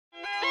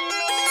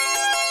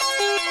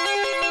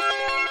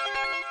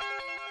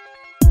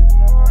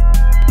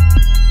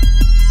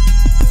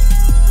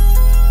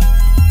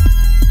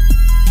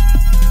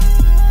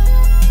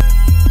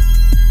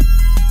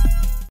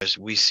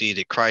because we see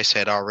that Christ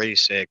had already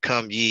said,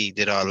 "Come ye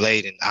that are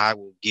laden, I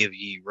will give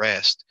ye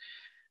rest."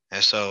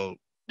 And so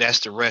that's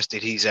the rest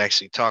that he's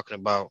actually talking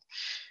about.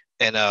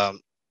 And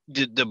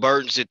the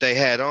burdens that they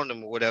had on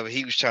them or whatever,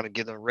 he was trying to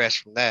give them rest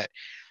from that.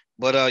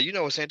 But you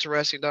know what's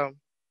interesting though?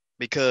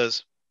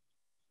 Because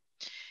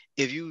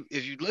if you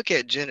look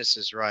at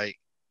Genesis, right?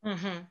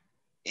 Mm-hmm.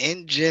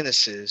 In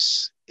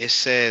Genesis, it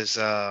says,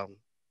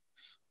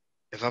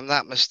 if I'm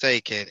not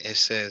mistaken, it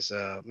says,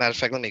 matter of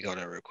fact, let me go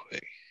there real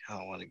quick. I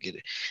don't want to get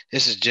it.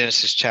 This is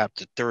Genesis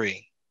chapter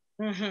 3.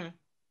 Mm-hmm.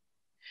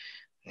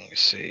 Let me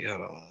see.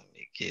 Hold on. Let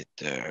me get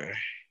there.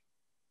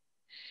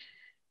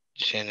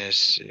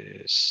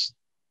 Genesis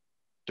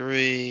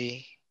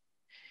 3.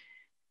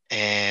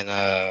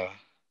 And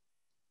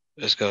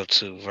let's go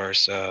to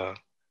verse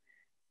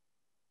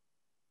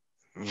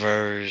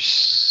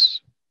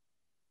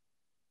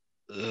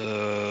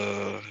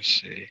let's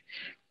see.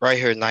 Right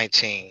here,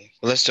 19.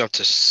 Let's jump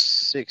to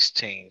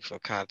 16 for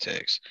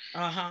context.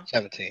 Uh-huh.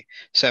 17.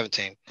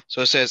 17.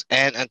 So it says,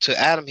 and unto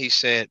Adam he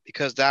said,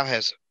 because thou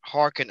hast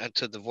hearkened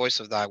unto the voice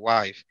of thy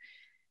wife,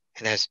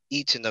 and hast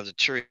eaten of the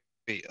tree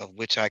of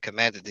which I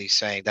commanded thee,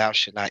 saying, thou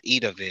shalt not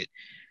eat of it.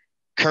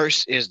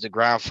 Cursed is the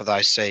ground for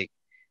thy sake,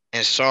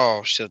 and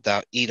sorrow shalt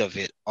thou eat of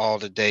it all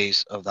the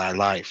days of thy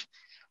life.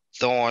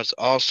 Thorns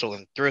also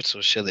and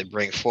thistles shall it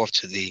bring forth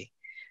to thee,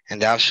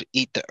 and thou shalt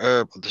eat the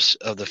herb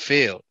of the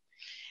field.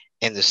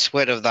 In the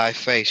sweat of thy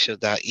face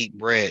shalt thou eat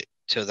bread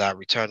till thou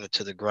return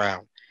to the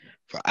ground.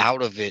 For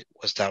out of it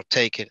wast thou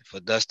taken, for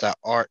dust thou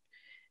art,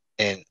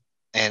 and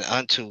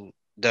unto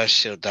dust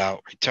shalt thou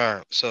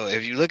return. So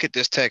if you look at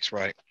this text,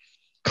 right,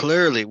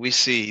 clearly we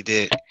see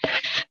that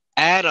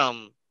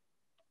Adam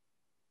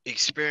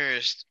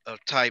experienced a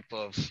type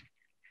of,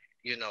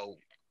 you know,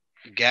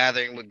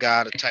 gathering with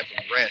God, a type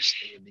of rest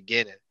in the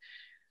beginning.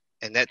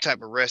 And that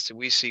type of rest that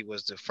we see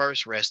was the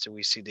first rest that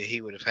we see that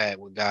he would have had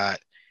with God,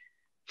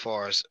 as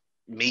far as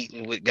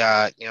meeting with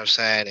God, you know what I'm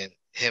saying, and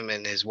him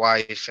and his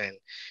wife and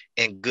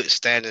in good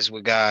standings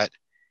with God.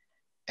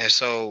 And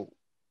so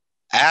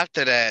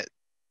after that,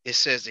 it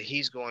says that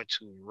he's going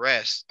to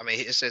rest. I mean,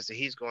 it says that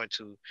he's going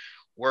to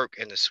work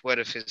in the sweat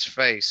of his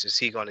face. Is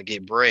he going to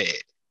get bread?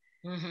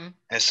 Mm-hmm.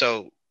 And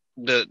so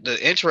the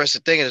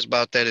interesting thing is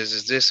about that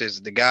is this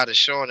is the God is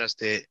showing us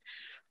that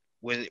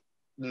when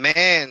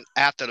man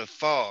after the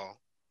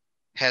fall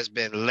has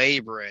been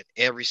laboring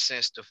ever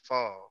since the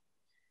fall,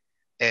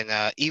 and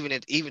even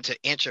to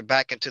enter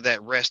back into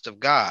that rest of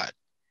God,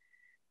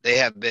 they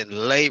have been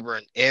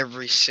laboring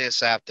ever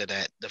since after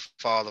that the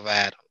fall of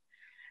Adam.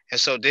 And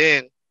so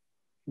then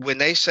when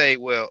they say,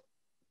 well,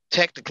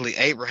 technically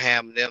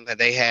Abraham and them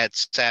they had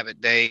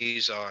Sabbath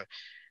days or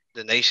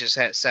the nations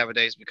had Sabbath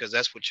days because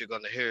that's what you're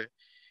going to hear.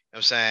 You know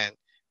what I'm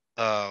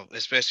saying?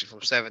 Especially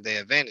from Seventh Day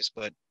Adventists,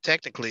 but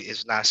technically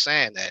it's not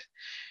saying that.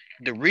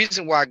 The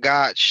reason why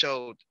God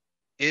showed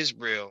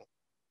Israel,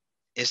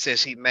 it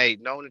says he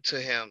made known to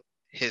him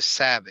his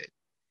Sabbath.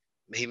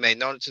 He made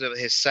known to them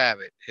his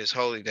Sabbath, his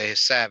holy day,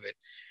 his Sabbath,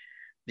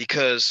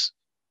 because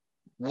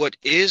what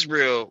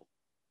Israel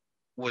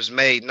was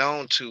made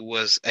known to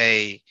was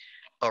a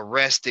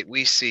rest that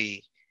we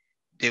see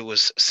that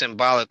was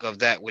symbolic of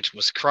that which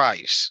was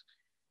Christ.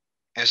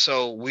 And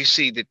so we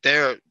see that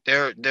there's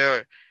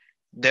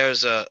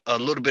a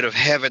little bit of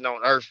heaven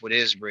on earth with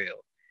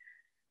Israel.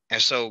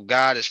 And so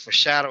God is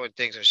foreshadowing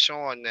things and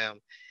showing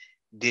them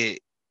that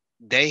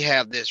they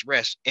have this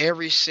rest.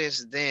 Ever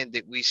since then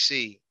that we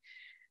see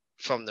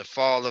from the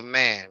fall of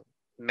man,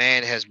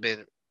 man has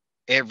been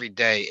every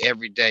day,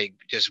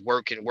 just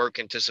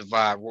working to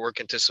survive,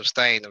 working to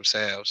sustain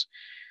themselves,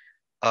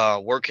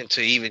 working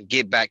to even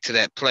get back to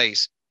that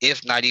place,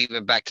 if not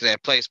even back to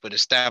that place, but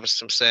establish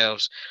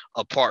themselves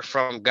apart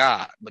from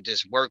God, but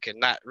just working,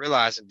 not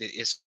realizing that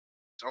it's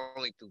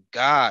only through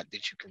God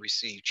that you can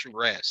receive true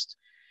rest.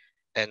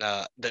 And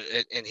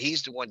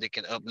he's the one that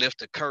can uplift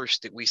the curse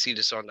that we see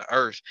this on the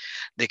earth,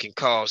 that can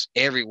cause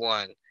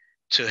everyone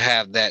to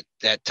have that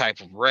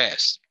type of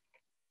rest,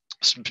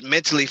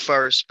 mentally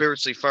first,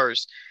 spiritually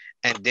first,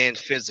 and then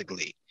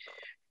physically,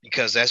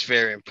 because that's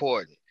very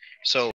important. So